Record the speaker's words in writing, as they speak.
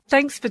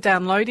Thanks for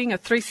downloading a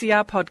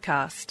 3CR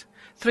podcast.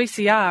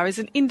 3CR is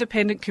an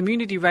independent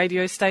community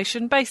radio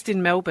station based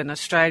in Melbourne,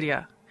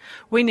 Australia.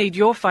 We need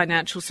your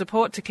financial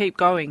support to keep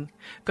going.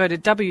 Go to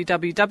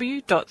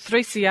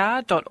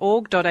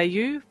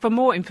www.3cr.org.au for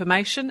more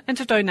information and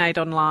to donate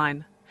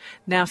online.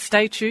 Now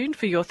stay tuned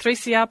for your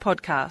 3CR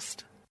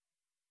podcast.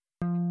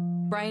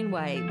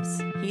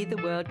 Brainwaves. Hear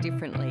the world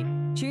differently.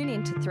 Tune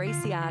in to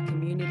 3CR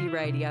Community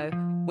Radio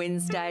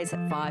Wednesdays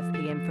at 5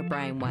 p.m. for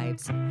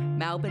Brainwaves,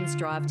 Melbourne's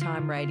drive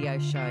time radio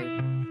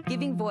show,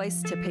 giving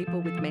voice to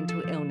people with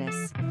mental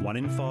illness. 1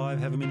 in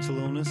 5 have a mental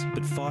illness,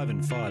 but 5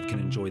 in 5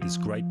 can enjoy this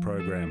great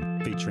program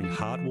featuring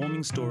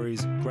heartwarming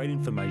stories, great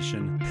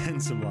information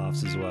and some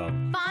laughs as well.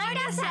 Find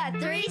us at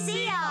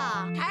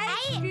 3CR,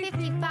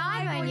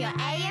 855 on your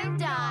AM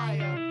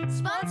dial.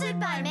 Sponsored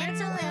by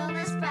Mental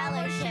Illness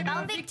Fellowship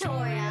of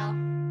Victoria.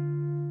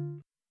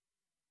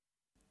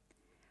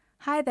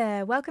 Hi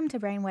there, welcome to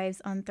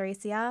Brainwaves on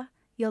 3CR.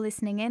 You're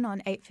listening in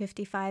on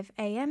 8:55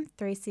 AM,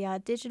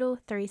 3CR Digital,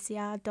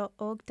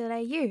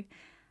 3cr.org.au.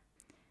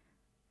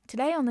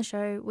 Today on the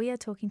show, we are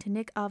talking to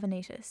Nick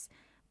Arvanitis,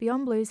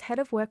 Beyond Blue's Head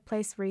of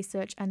Workplace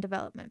Research and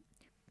Development.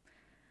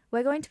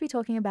 We're going to be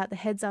talking about the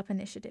Heads Up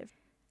initiative.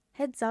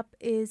 Heads Up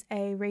is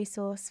a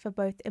resource for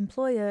both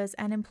employers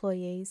and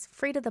employees,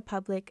 free to the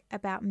public,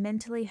 about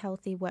mentally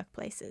healthy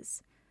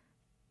workplaces.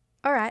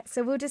 All right,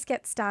 so we'll just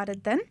get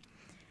started then.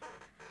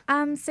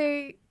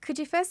 So could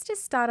you first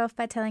just start off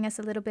by telling us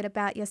a little bit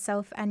about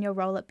yourself and your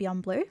role at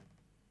Beyond Blue?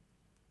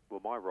 Well,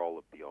 my role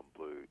at Beyond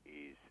Blue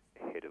is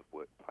Head of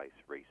Workplace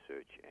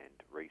Research and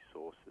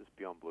Resources.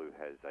 Beyond Blue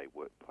has a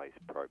workplace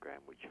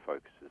program which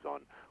focuses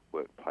on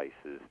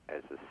workplaces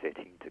as a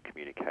setting to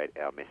communicate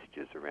our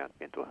messages around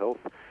mental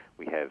health.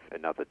 We have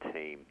another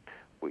team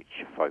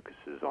which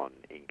focuses on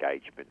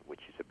engagement,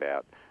 which is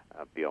about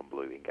Beyond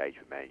Blue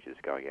engagement managers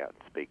going out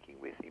and speaking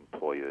with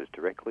employers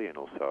directly and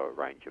also a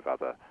range of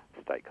other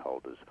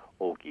stakeholders,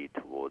 all geared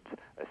towards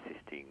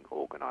assisting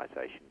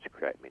organisations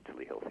create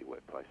mentally healthy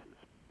workplaces.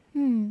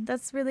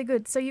 That's really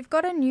good. So you've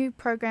got a new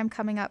program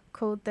coming up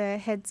called the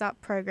Heads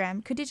Up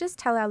program. Could you just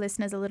tell our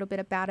listeners a little bit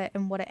about it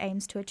and what it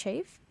aims to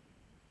achieve?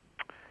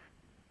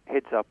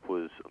 Heads Up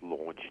was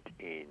launched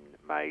in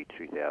May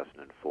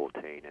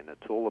 2014, and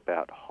it's all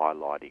about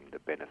highlighting the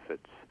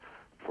benefits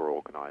for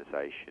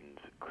organisations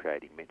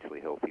creating mentally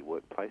healthy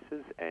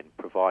workplaces and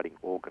providing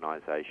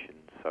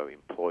organisations, so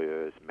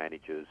employers,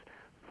 managers,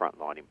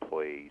 frontline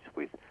employees,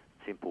 with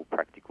simple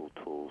practical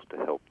tools to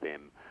help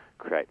them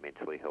create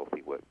mentally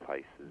healthy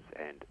workplaces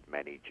and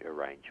manage a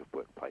range of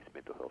workplace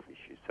mental health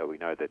issues. So we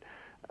know that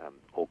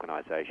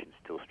organisations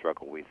still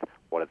struggle with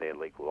what are their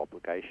legal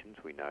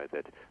obligations. We know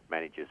that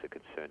managers are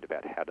concerned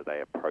about how do they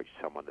approach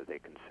someone that they're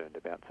concerned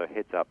about. So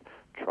Heads Up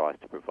tries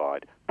to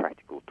provide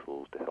practical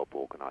tools to help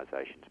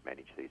organisations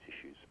manage these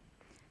issues.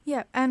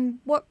 Yeah,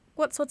 and what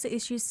sorts of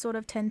issues sort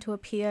of tend to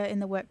appear in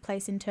the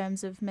workplace in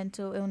terms of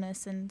mental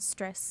illness and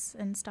stress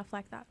and stuff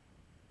like that?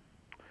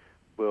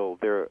 Well,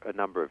 there are a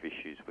number of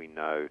issues. We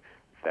know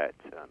that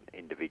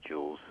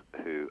individuals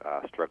who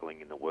are struggling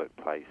in the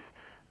workplace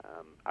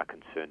are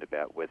concerned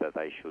about whether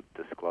they should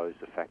disclose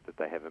the fact that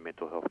they have a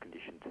mental health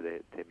condition to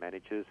their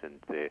managers, and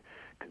they're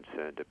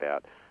concerned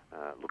about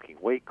looking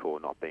weak or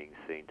not being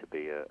seen to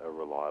be a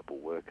reliable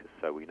worker.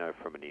 So we know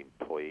from an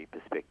employee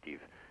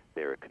perspective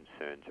there are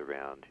concerns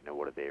around,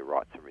 what are their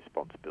rights and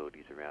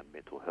responsibilities around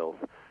mental health.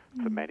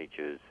 For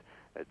managers,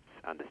 it's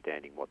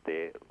understanding what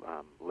their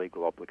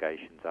legal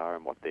obligations are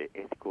and what their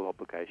ethical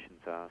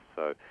obligations are.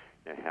 So,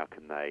 how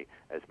can they,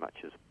 as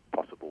much as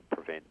possible,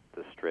 prevent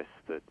the stress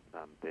that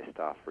their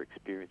staff are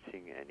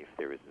experiencing, and if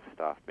there is a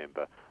staff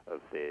member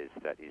of theirs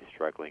that is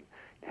struggling,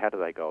 how do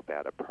they go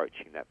about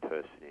approaching that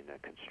person in a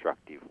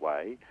constructive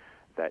way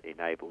that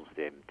enables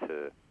them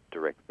to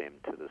direct them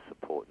to the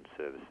support and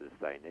services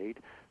they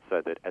need,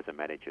 so that as a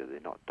manager they're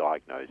not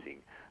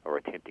diagnosing or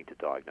attempting to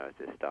diagnose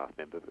their staff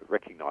member, but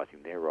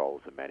recognising their role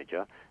as a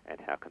manager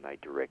and how can they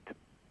direct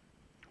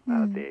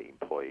their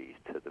employees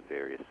to the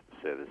various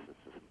services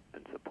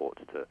and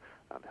supports to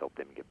help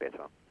them get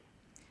better.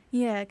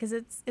 Yeah, because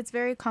it's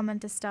very common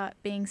to start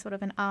being sort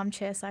of an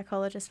armchair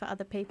psychologist for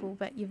other people,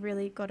 but you've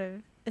really got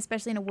to,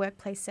 especially in a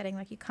workplace setting,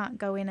 like you can't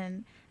go in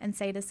and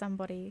say to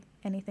somebody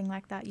anything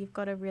like that. You've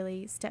got to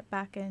really step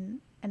back and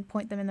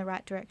point them in the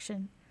right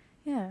direction.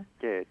 Yeah.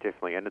 Yeah,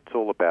 definitely. And it's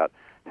all about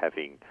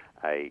having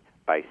a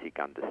basic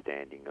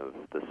understanding of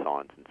the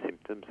signs and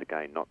symptoms.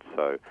 Again, not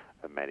so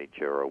a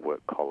manager or a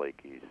work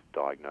colleague is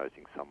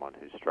diagnosing someone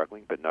who's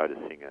struggling, but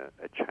noticing a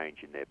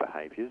change in their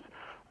behaviours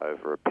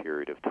over a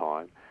period of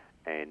time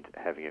and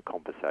having a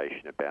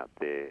conversation about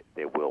their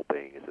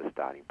well-being as a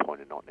starting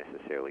point, and not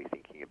necessarily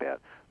thinking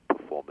about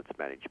performance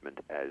management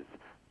as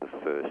the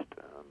first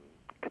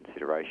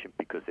consideration,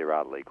 because there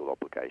are legal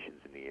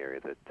obligations in the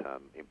area that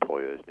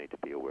employers need to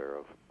be aware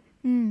of.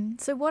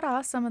 So what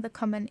are some of the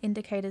common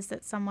indicators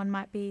that someone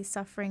might be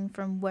suffering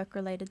from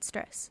work-related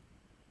stress?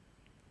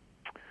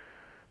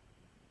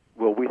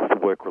 Well, with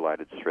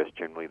work-related stress,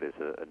 generally there's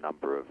a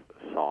number of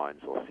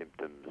signs or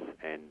symptoms,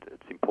 and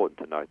it's important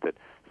to note that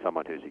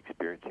someone who's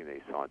experiencing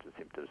these signs and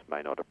symptoms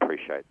may not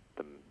appreciate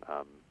them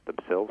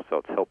themselves. So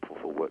it's helpful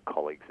for work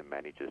colleagues and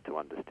managers to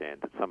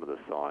understand that some of the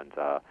signs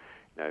are,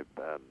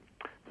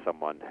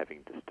 someone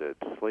having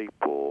disturbed sleep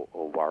or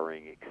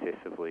worrying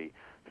excessively,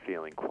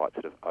 feeling quite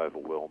sort of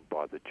overwhelmed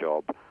by the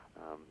job,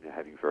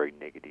 having very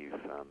negative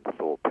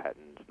thought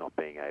patterns, not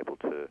being able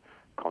to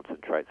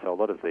concentrate. So a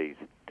lot of these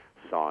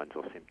signs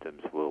or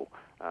symptoms will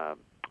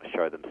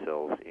show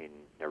themselves in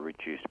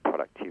reduced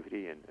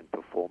productivity and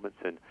performance.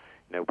 And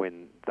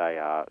when they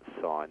are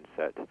signs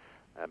that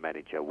a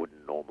manager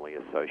wouldn't normally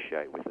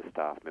associate with a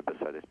staff member,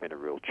 so there's been a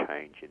real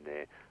change in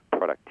their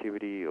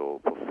productivity or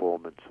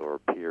performance or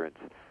appearance,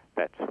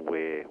 that's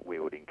where we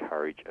would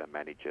encourage a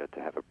manager to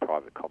have a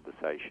private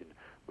conversation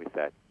with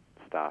that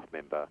staff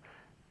member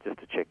just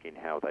to check in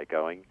how they're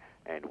going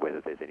and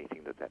whether there's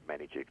anything that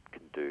manager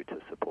can do to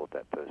support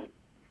that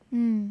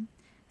person.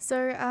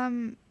 So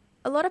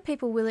a lot of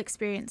people will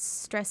experience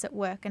stress at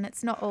work, and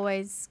it's not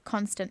always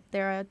constant.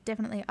 There are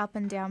definitely up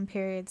and down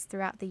periods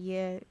throughout the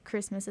year.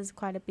 Christmas is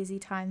quite a busy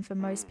time for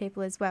most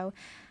people as well.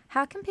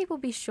 How can people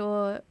be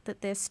sure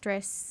that their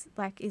stress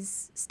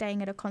is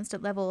staying at a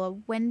constant level, or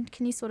when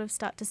can you sort of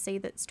start to see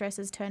that stress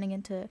is turning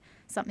into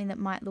something that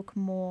might look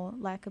more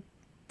like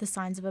the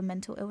signs of a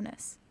mental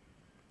illness?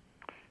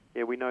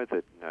 Yeah, we know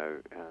that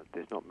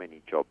there's not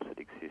many jobs that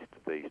exist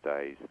these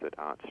days that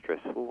aren't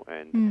stressful,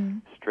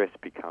 and stress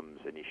becomes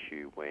an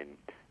issue when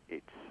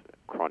it's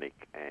chronic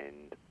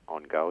and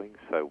ongoing.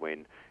 So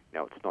when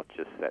it's not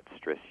just that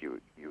stress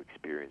you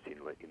experience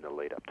in the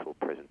lead up to a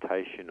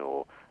presentation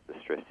or the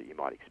stress that you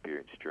might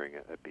experience during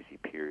a busy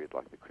period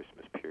like the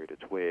Christmas period.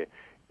 It's where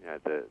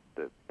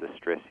the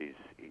stress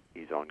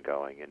is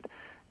ongoing,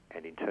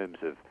 and in terms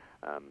of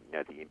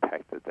the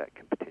impact that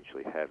can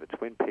potentially have, it's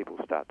when people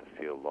start to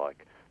feel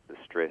like the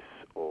stress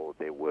or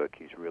their work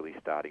is really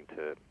starting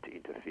to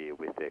interfere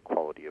with their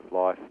quality of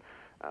life,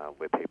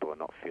 where people are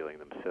not feeling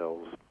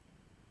themselves.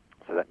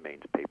 So that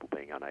means people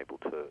being unable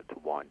to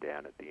wind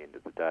down at the end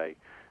of the day,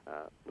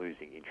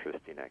 losing interest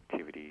in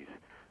activities,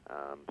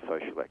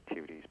 social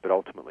activities. But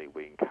ultimately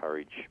we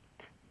encourage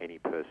any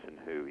person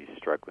who is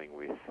struggling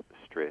with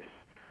stress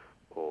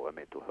or a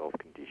mental health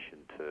condition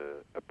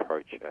to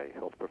approach a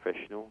health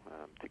professional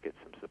to get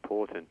some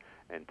support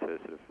and to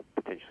sort of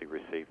potentially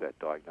receive that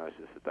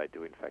diagnosis that they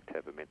do in fact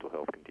have a mental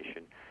health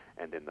condition,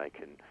 and then they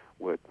can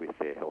work with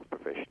their health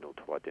professional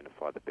to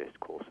identify the best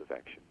course of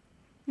action.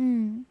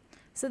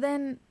 So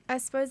then I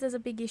suppose there's a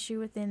big issue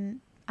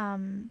within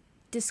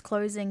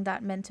disclosing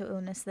that mental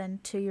illness then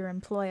to your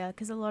employer,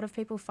 because a lot of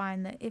people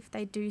find that if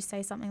they do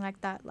say something like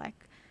that,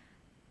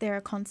 there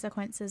are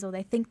consequences, or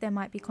they think there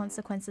might be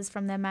consequences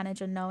from their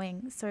manager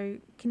knowing. So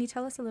can you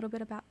tell us a little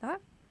bit about that?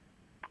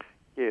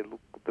 Yeah,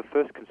 look, the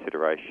first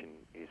consideration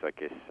is, I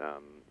guess,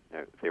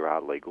 there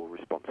are legal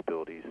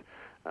responsibilities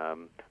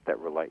that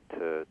relate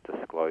to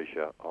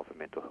disclosure of a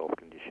mental health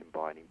condition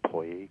by an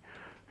employee.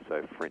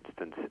 So, for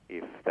instance,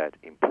 if that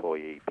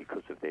employee,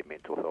 because of their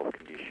mental health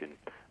condition,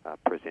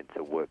 presents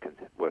a work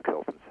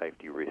health and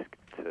safety risk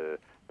to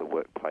the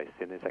workplace,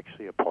 then there's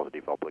actually a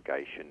positive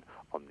obligation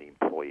on the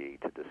employee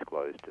to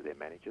disclose to their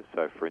manager.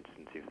 So, for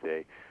instance,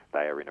 if they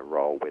are in a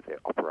role where they're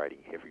operating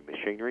heavy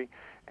machinery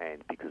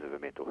and because of a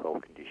mental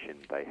health condition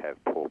they have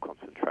poor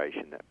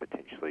concentration that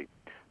potentially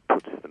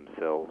puts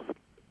themselves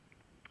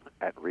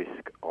at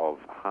risk of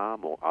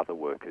harm or other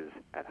workers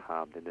at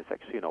harm, then there's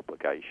actually an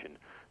obligation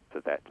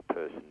for that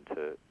person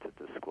to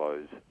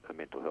disclose a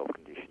mental health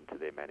condition to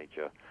their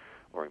manager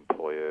or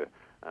employer.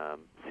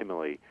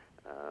 Similarly,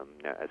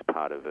 as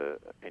part of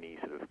any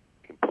sort of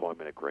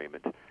employment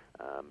agreement,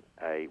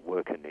 a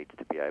worker needs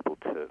to be able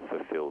to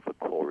fulfill the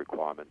core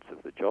requirements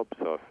of the job.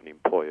 So if an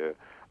employer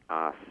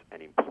asks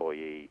an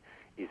employee,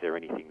 is there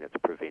anything that's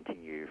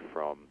preventing you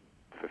from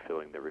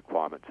fulfilling the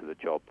requirements of the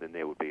job, then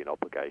there would be an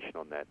obligation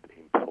on that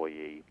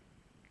employee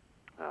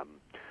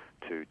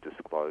to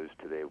disclose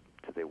to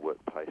their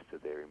workplace, to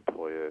their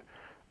employer.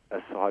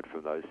 Aside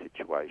from those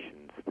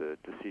situations, the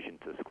decision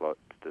to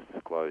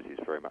disclose is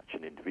very much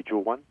an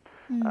individual one.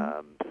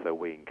 So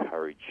we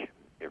encourage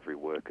every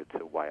worker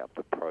to weigh up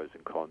the pros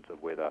and cons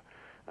of whether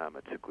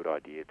it's a good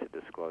idea to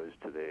disclose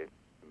to their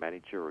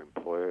manager or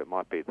employer. It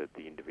might be that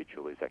the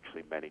individual is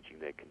actually managing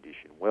their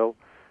condition well,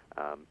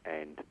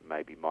 and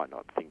maybe might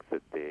not think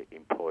that their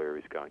employer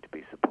is going to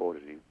be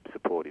supportive,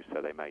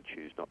 so they may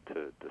choose not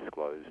to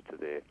disclose to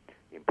their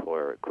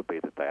employer. It could be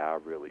that they are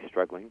really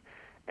struggling,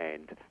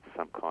 and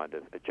some kind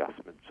of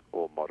adjustments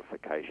or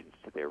modifications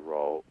to their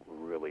role will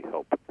really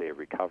help their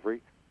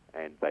recovery,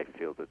 and they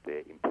feel that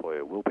their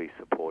employer will be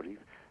supportive,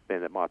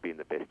 then it might be in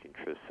the best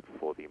interest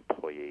for the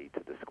employee to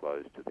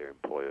disclose to their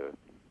employer.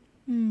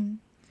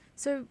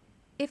 So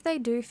if they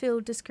do feel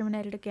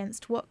discriminated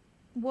against, what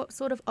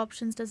sort of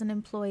options does an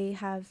employee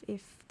have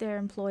if their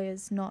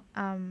employer's not,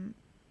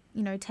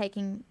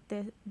 taking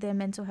their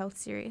mental health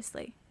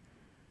seriously?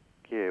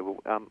 Yeah, well,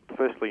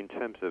 firstly, in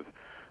terms of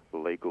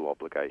legal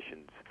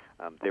obligations,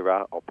 there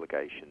are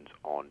obligations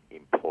on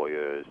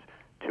employers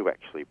to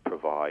actually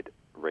provide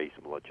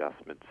reasonable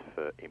adjustments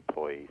for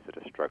employees that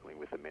are struggling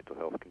with a mental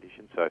health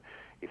condition. So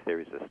if there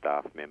is a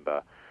staff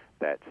member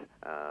that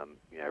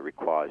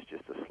requires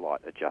just a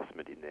slight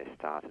adjustment in their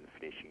start and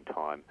finishing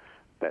time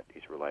that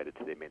is related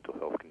to their mental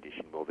health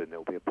condition, well, then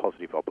there'll be a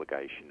positive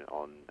obligation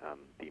on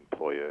the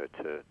employer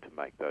to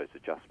make those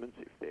adjustments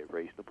if they're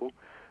reasonable.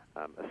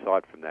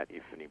 Aside from that,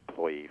 if an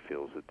employee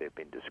feels that they've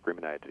been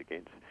discriminated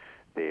against,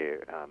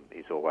 there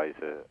is always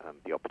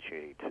the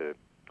opportunity to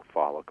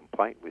file a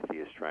complaint with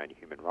the Australian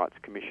Human Rights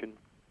Commission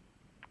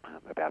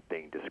about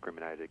being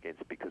discriminated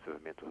against because of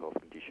a mental health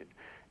condition.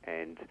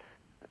 And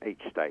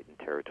each state and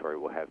territory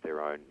will have their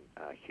own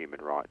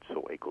human rights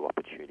or equal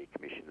opportunity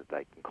commission that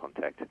they can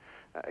contact,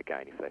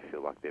 again, if they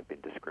feel like they've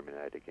been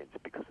discriminated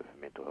against because of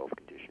a mental health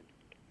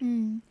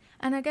condition.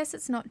 And I guess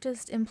it's not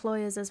just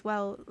employers as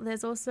well.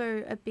 There's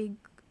also a big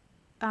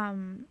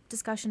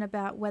discussion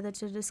about whether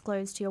to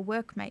disclose to your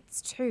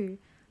workmates too.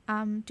 Do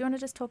you want to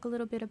just talk a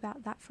little bit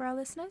about that for our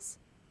listeners?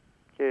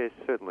 Yes,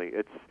 certainly.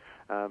 It's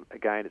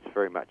again, it's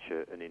very much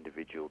an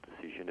individual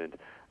decision, and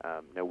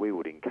now we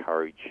would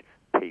encourage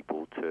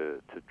people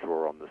to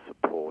draw on the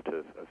support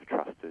of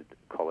trusted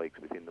colleagues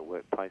within the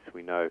workplace.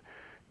 We know,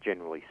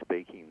 generally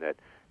speaking, that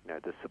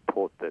the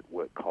support that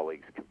work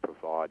colleagues can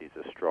provide is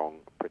a strong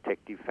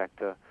protective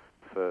factor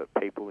for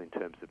people in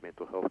terms of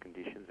mental health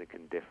conditions and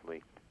can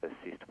definitely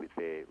assist with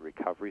their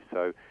recovery.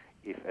 So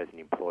if, as an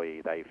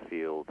employee, they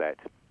feel that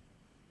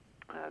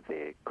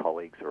their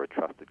colleagues or a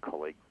trusted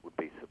colleague would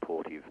be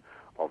supportive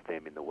of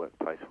them in the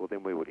workplace, well,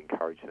 then we would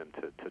encourage them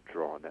to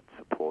draw on that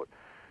support.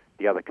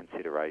 The other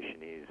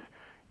consideration is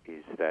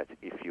that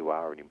if you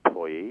are an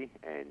employee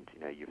and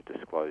you've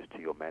disclosed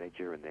to your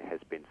manager and there has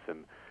been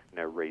some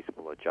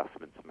reasonable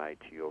adjustments made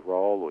to your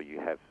role, or you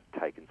have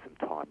taken some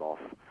time off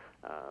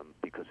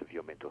because of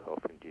your mental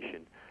health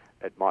condition,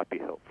 it might be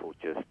helpful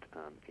just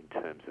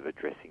in terms of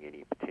addressing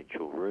any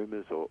potential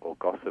rumours or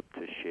gossip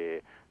to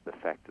share the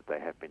fact that they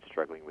have been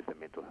struggling with a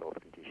mental health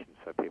condition,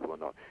 so people are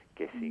not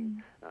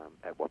guessing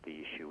at what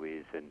the issue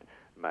is, and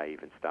may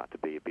even start to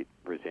be a bit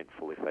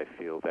resentful if they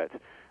feel that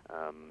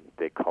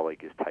their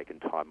colleague has taken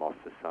time off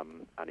for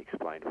some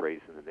unexplained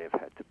reason and they've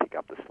had to pick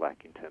up the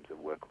slack in terms of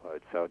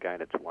workload. So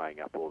again, it's weighing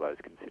up all those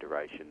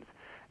considerations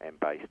and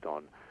based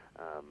on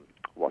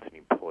what an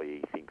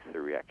employee thinks the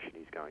reaction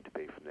is going to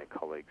be from their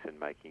colleagues and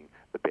making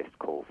the best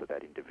call for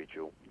that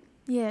individual.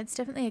 Yeah, it's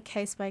definitely a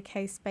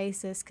case-by-case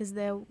basis, because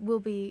there will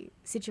be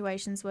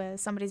situations where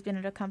somebody's been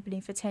at a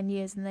company for 10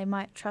 years and they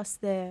might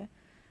trust their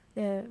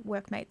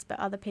workmates, but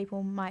other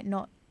people might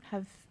not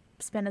have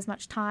spent as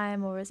much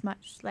time or as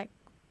much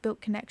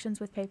built connections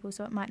with people,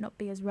 so it might not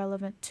be as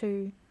relevant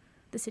to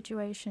the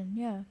situation.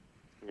 Yeah,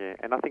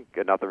 and I think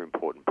another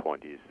important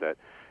point is that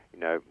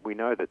we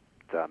know that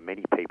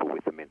many people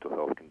with a mental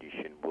health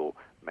condition will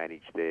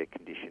manage their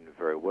condition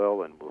very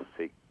well and will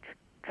seek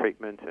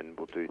treatment and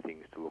will do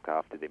things to look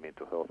after their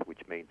mental health, which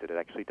means that it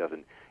actually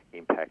doesn't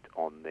impact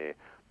on their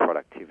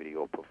productivity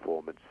or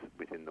performance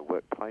within the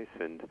workplace.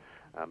 And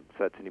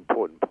so it's an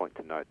important point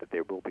to note that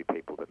there will be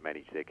people that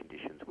manage their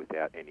conditions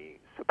without any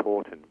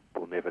support and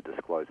will never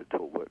disclose it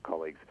to work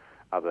colleagues.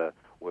 Other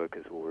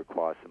workers will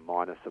require some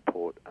minor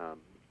support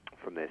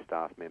from their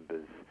staff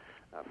members,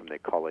 from their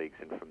colleagues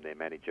and from their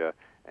manager,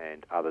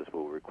 and others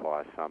will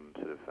require some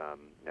sort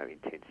of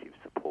intensive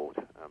support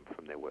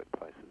from their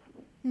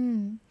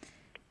workplaces.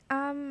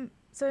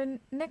 So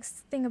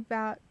next thing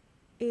about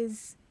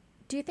is,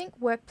 do you think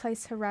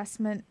workplace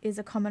harassment is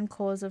a common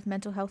cause of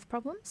mental health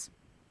problems?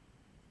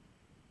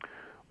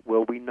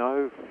 Well, we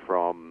know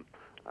from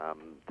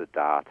the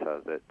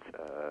data that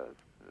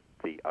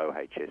the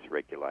OHS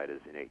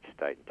regulators in each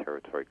state and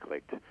territory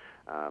collect,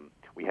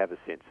 we have a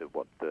sense of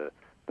what the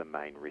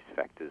main risk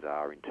factors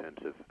are in terms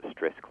of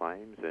stress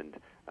claims, and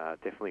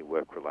definitely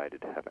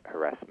work-related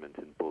harassment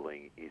and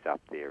bullying is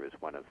up there as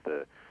one of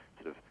the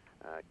sort of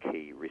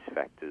key risk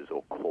factors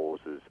or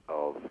causes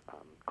of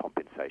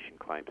compensation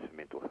claims for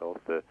mental health.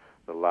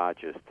 The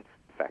largest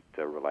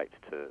factor relates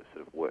to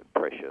sort of work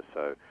pressure,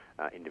 so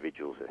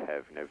individuals that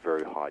have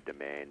very high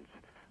demands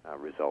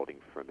resulting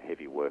from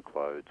heavy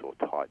workloads or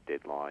tight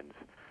deadlines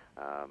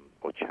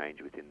or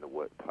change within the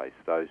workplace.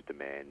 Those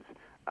demands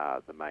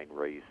are the main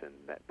reason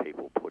that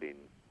people put in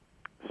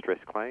stress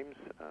claims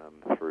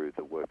through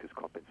the workers'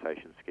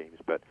 compensation schemes,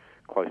 but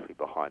closely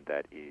behind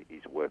that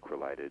is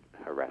work-related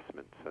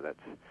harassment. So that's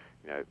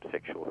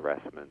sexual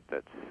harassment,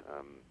 that's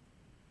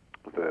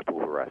verbal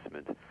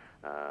harassment,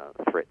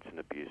 threats and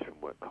abuse from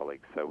work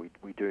colleagues. So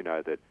we do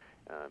know that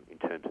in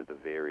terms of the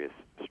various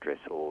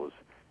stressors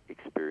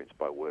experienced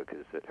by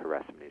workers, that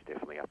harassment is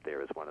definitely up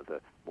there as one of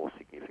the more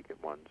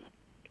significant ones.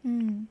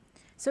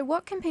 So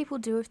what can people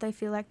do if they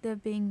feel like they're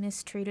being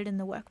mistreated in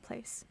the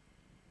workplace?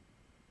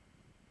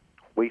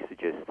 We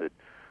suggest that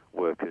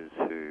workers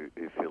who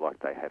feel like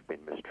they have been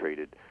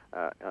mistreated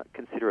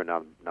consider a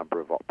number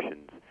of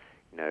options.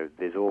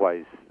 There's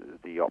always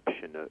the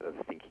option of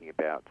thinking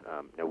about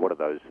what are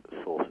those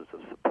sources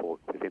of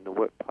support within the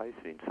workplace,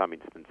 and in some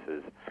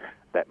instances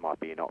that might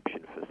be an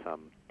option for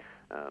some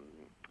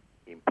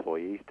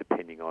employees,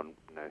 depending on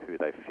who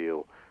they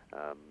feel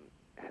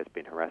has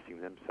been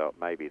harassing them. So it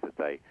may be that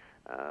they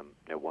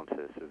want to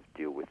sort of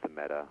deal with the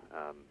matter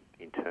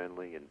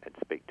internally and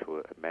speak to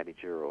a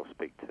manager or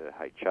speak to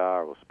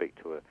HR or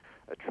speak to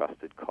a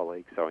trusted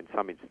colleague. So in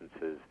some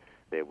instances,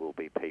 there will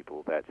be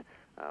people that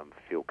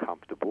feel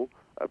comfortable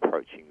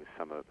approaching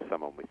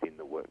someone within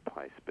the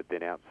workplace. But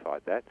then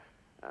outside that,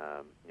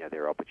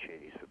 there are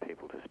opportunities for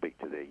people to speak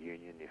to their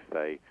union if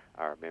they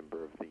are a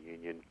member of the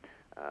union.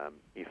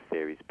 If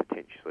there is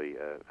potentially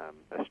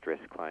a stress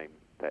claim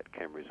that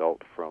can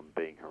result from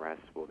being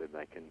harassed, well, then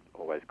they can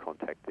always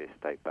contact their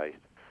state-based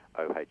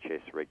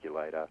OHS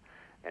regulator.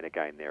 And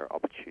again, there are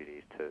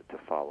opportunities to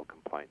file a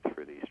complaint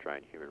through the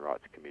Australian Human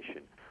Rights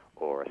Commission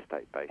or a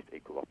state-based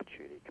Equal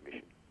Opportunity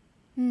Commission.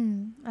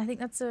 I think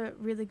that's a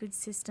really good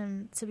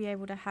system to be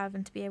able to have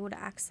and to be able to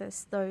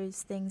access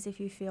those things if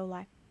you feel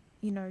like,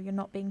 you're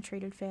not being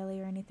treated fairly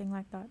or anything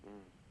like that.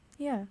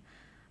 Yeah.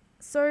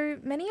 So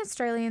many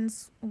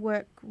Australians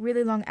work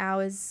really long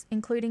hours,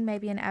 including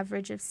maybe an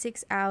average of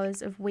 6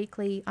 hours of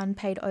weekly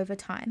unpaid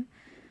overtime.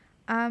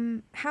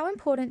 How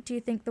important do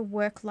you think the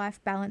work-life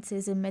balance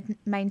is in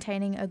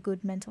maintaining a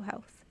good mental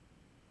health?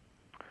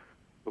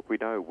 Look, we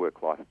know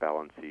work-life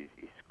balance is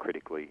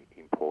critically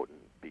important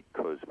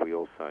because we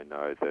also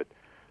know that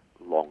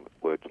long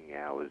working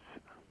hours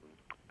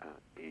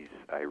is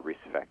a risk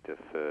factor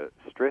for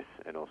stress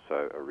and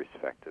also a risk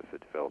factor for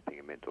developing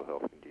a mental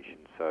health condition.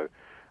 So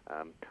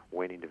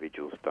when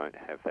individuals don't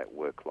have that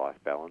work-life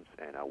balance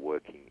and are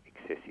working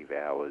excessive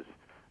hours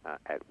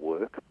at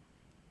work,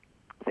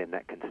 then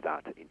that can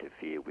start to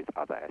interfere with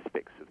other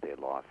aspects of their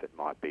life. It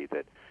might be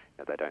that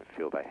they don't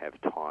feel they have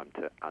time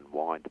to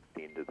unwind at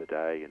the end of the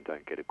day and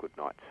don't get a good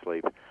night's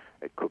sleep.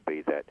 It could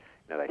be that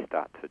they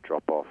start to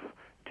drop off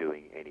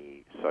doing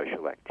any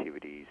social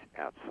activities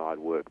outside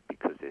work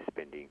because they're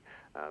spending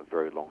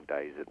very long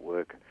days at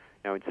work.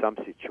 Now, in some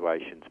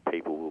situations,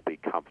 people will be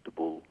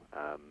comfortable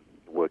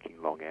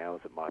working long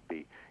hours. It might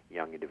be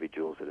young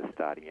individuals that are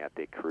starting out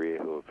their career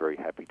who are very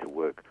happy to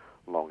work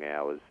long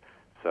hours.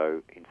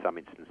 So in some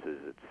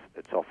instances,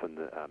 it's often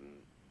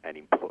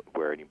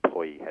where an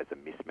employee has a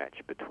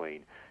mismatch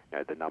between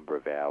the number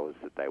of hours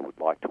that they would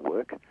like to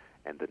work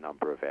and the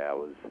number of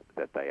hours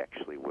that they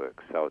actually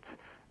work. So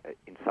it's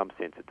in some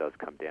sense it does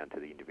come down to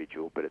the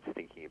individual, but it's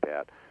thinking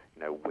about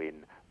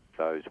when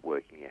those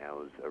working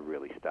hours are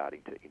really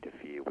starting to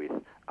interfere with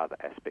other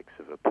aspects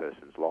of a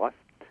person's life,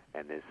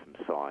 and there's some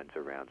signs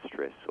around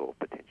stress or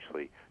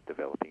potentially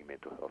developing a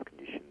mental health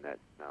condition that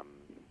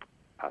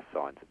are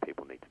signs that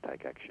people need to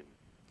take action.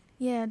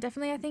 Yeah,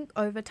 definitely. I think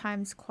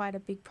overtime's quite a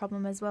big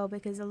problem as well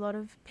because a lot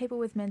of people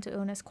with mental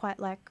illness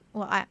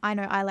I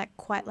know I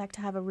quite like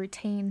to have a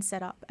routine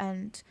set up,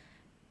 and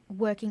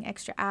working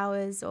extra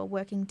hours or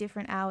working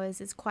different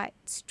hours is quite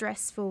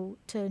stressful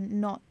to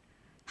not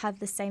have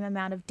the same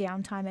amount of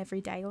downtime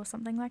every day or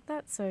something like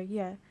that. So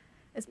yeah,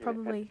 it's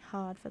probably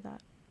hard for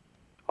that.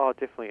 Oh,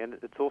 definitely. And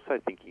it's also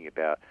thinking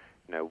about,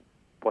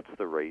 what's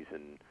the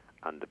reason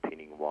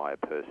underpinning why a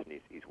person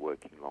is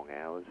working long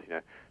hours?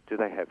 Do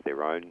they have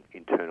their own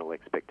internal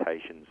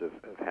expectations of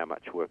how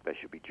much work they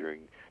should be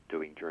doing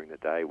during the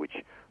day, which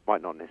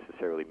might not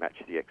necessarily match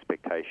the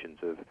expectations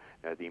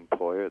of the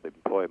employer? The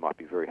employer might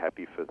be very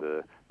happy for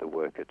the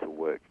worker to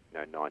work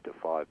 9 to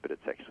 5, but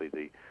it's actually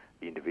the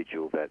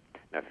individual that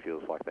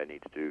feels like they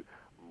need to do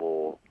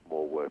more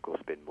work or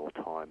spend more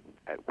time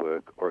at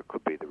work. Or it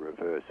could be the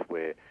reverse,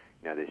 where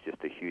there's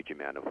just a huge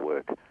amount of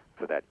work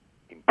for that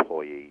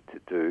employee to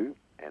do,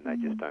 and they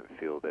just don't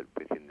feel that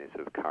within their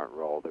sort of current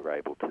role they're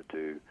able to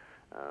do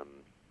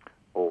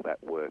all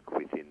that work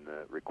within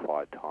the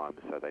required time,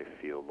 so they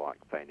feel like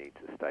they need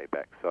to stay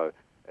back. So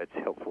it's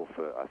helpful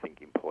for, I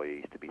think,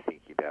 employees to be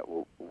thinking about,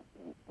 well,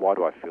 why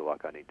do I feel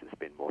like I need to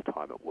spend more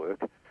time at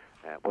work?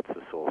 What's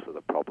the source of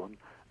the problem?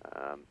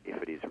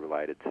 If it is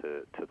related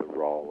to the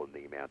role and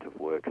the amount of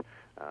work,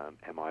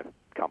 am I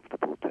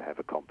comfortable to have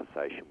a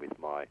conversation with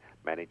my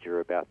manager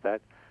about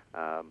that?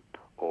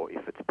 Or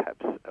if it's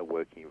perhaps a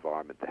working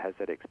environment that has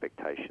that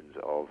expectations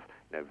of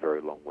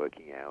very long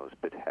working hours,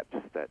 but perhaps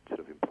that sort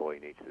of employee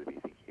needs to be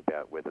thinking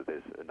about whether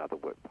there's another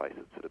workplace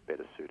that's sort of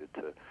better suited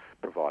to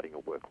providing a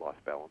work-life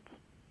balance.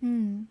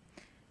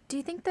 Do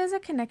you think there's a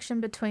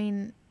connection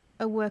between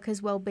a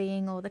worker's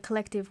well-being or the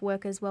collective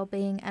worker's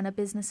well-being and a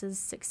business's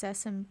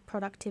success and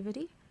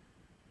productivity?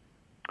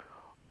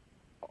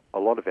 A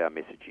lot of our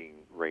messaging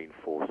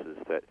reinforces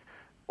that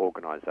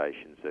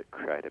organisations that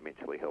create a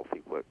mentally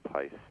healthy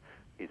workplace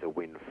is a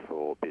win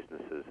for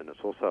businesses, and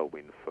it's also a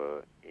win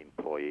for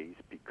employees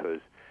because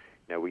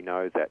we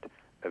know that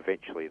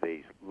eventually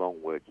these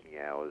long working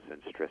hours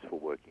and stressful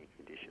working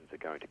conditions are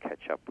going to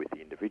catch up with the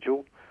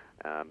individual,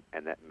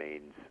 and that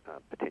means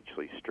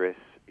potentially stress,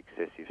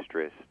 excessive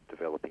stress,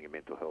 developing a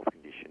mental health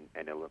condition,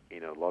 and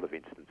in a lot of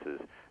instances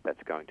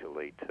that's going to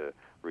lead to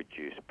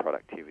reduced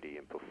productivity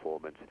and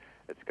performance.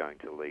 It's going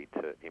to lead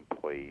to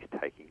employees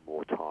taking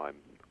more time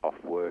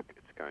off work.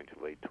 It's going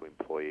to lead to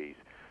employees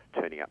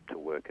turning up to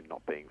work and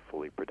not being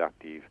fully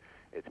productive.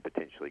 It's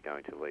potentially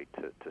going to lead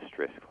to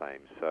stress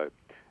claims. So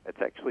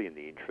it's actually in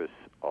the interests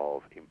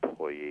of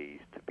employers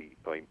to be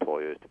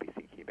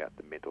thinking about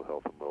the mental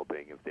health and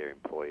well-being of their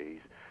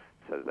employees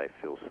so that they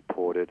feel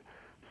supported,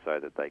 so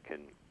that they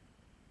can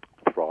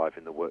thrive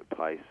in the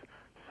workplace,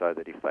 so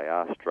that if they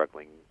are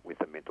struggling with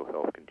a mental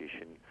health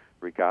condition,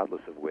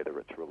 regardless of whether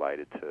it's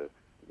related to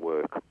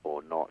work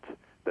or not,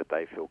 that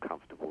they feel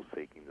comfortable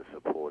seeking the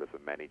support of a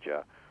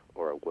manager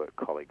or a work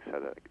colleague so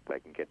that they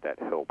can get that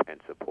help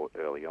and support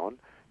early on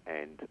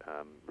and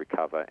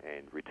recover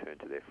and return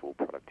to their full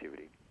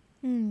productivity.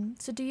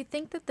 So do you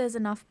think that there's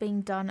enough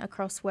being done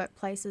across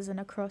workplaces and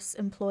across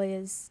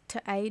employers to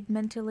aid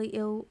mentally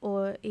ill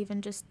or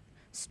even just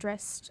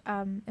stressed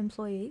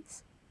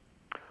employees?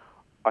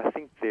 I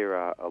think there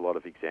are a lot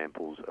of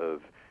examples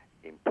of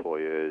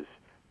employers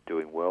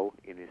doing well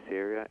in this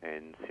area,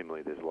 and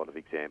similarly there's a lot of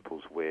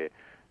examples where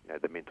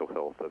the mental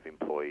health of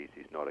employees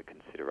is not a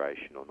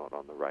consideration or not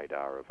on the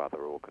radar of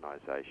other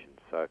organisations.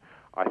 So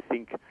I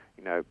think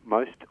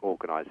most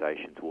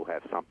organisations will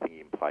have something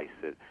in place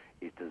that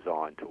is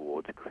designed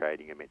towards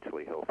creating a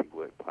mentally healthy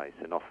workplace,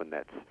 and often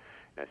that's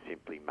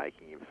simply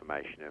making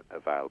information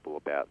available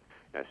about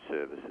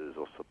services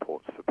or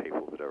supports for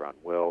people that are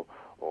unwell,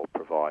 or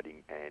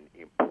providing an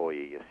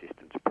employee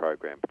assistance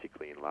program,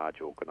 particularly in large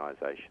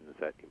organisations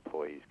that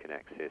employees can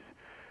access.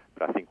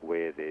 But I think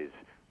where there's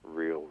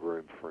real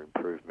room for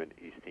improvement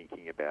is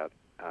thinking about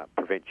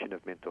prevention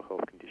of mental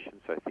health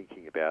conditions. So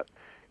thinking about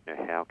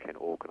how can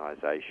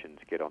organisations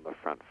get on the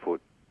front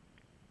foot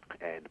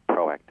and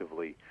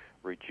proactively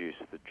reduce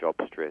the job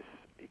stress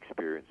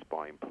experienced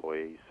by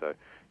employees. So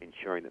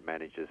ensuring that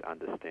managers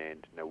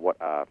understand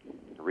what are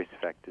risk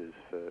factors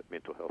for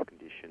mental health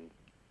conditions.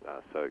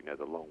 So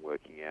the long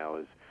working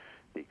hours,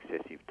 the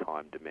excessive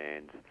time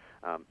demands,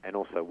 and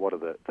also what are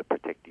the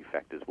protective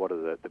factors, what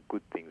are the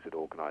good things that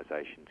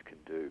organisations can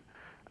do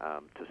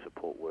to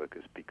support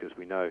workers, because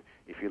we know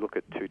if you look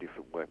at two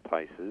different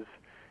workplaces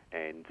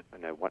and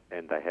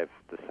they have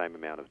the same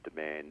amount of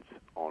demands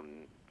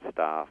on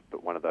staff,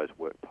 but one of those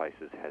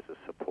workplaces has a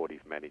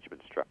supportive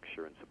management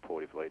structure and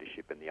supportive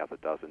leadership and the other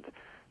doesn't,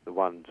 the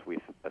ones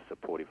with a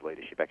supportive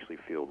leadership actually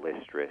feel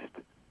less stressed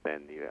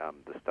than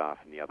the staff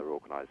in the other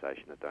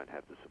organisation that don't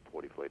have the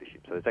supportive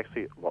leadership. So there's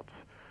actually lots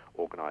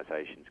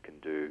organisations can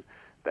do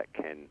that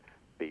can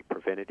be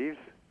preventative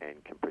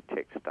and can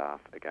protect staff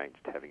against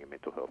having a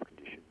mental health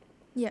condition.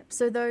 Yep,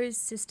 so those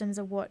systems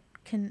are what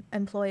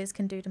employers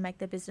can do to make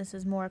their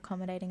businesses more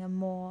accommodating and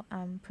more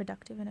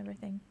productive and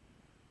everything.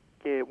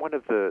 Yeah, one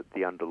of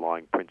the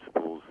underlying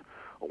principles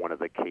or one of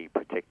the key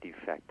protective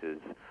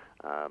factors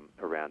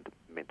around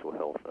mental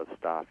health of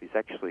staff is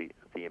actually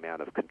the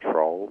amount of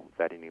control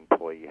that an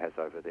employee has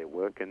over their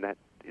work, and that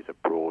is a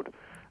broad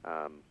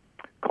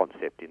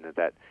concept in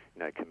that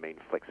can mean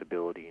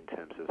flexibility in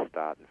terms of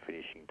start and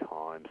finishing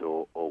times,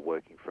 or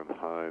working from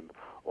home,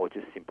 or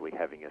just simply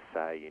having a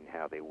say in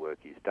how their work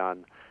is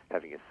done,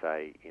 having a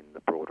say in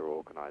the broader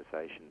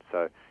organisation.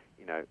 So,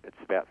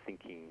 it's about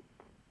thinking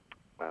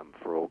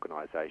for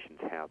organisations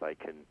how they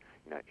can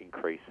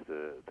increase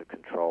the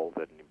control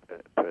that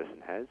a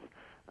person has,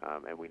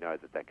 and we know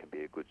that can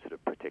be a good sort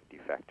of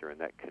protective factor, and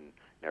that can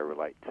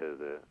relate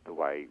to the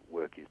way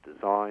work is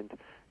designed.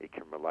 It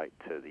can relate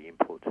to the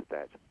inputs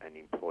that an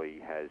employee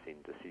has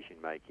in decision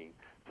making.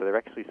 So there are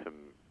actually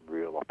some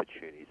real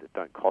opportunities that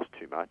don't cost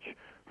too much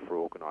for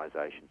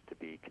organisations to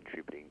be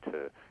contributing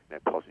to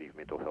positive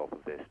mental health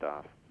of their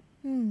staff.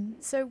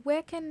 So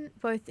where can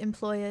both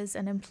employers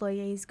and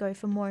employees go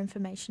for more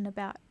information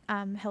about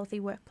healthy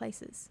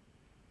workplaces?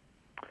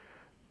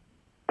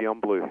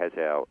 Beyond Blue has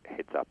our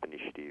Heads Up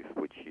initiative,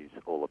 which is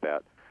all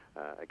about,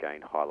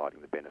 again,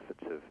 highlighting the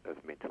benefits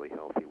of mentally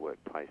healthy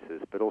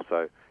workplaces, but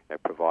also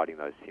providing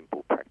those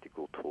simple,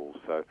 practical tools.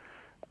 So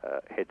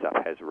Heads Up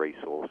has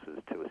resources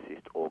to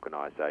assist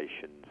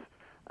organisations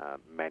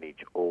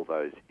manage all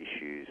those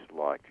issues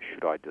like,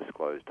 should I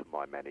disclose to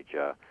my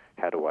manager?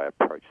 How do I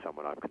approach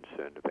someone I'm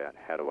concerned about?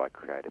 How do I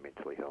create a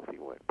mentally healthy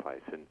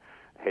workplace? And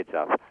Heads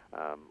Up,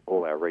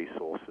 all our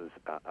resources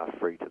are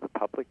free to the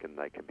public, and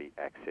they can be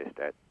accessed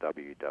at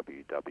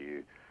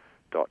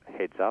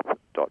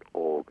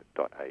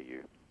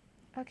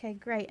www.headsup.org.au. Okay,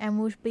 great. And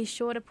we'll be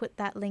sure to put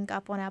that link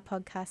up on our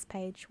podcast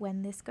page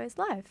when this goes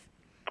live.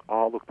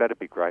 Oh, look, that'd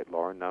be great,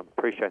 Lauren.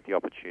 Appreciate the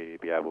opportunity to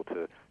be able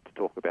to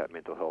talk about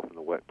mental health in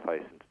the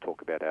workplace and to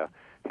talk about our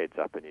Heads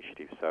Up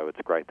initiative. So it's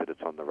great that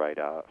it's on the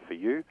radar for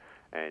you,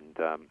 and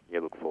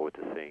look forward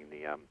to seeing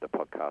the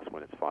podcast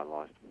when it's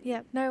finalised.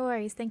 Yeah, no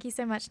worries. Thank you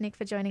so much, Nick,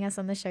 for joining us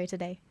on the show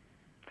today.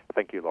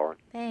 Thank you, Lauren.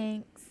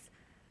 Thanks.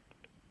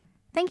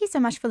 Thank you so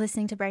much for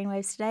listening to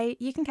Brainwaves today.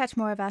 You can catch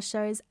more of our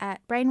shows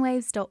at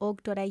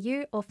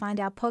brainwaves.org.au or find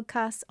our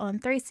podcasts on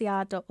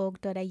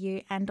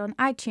 3cr.org.au and on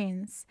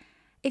iTunes.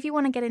 If you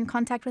want to get in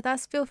contact with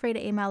us, feel free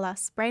to email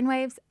us,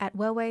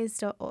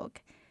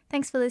 brainwaves@wellways.org.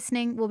 Thanks for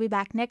listening. We'll be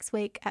back next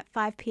week at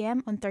 5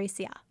 p.m. on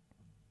 3CR.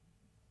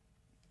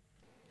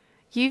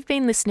 You've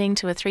been listening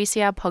to a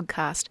 3CR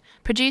podcast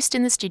produced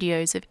in the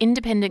studios of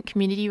independent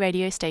community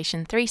radio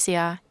station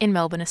 3CR in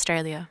Melbourne,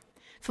 Australia.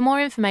 For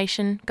more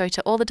information, go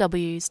to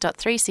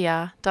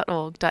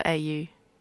allthews.3cr.org.au.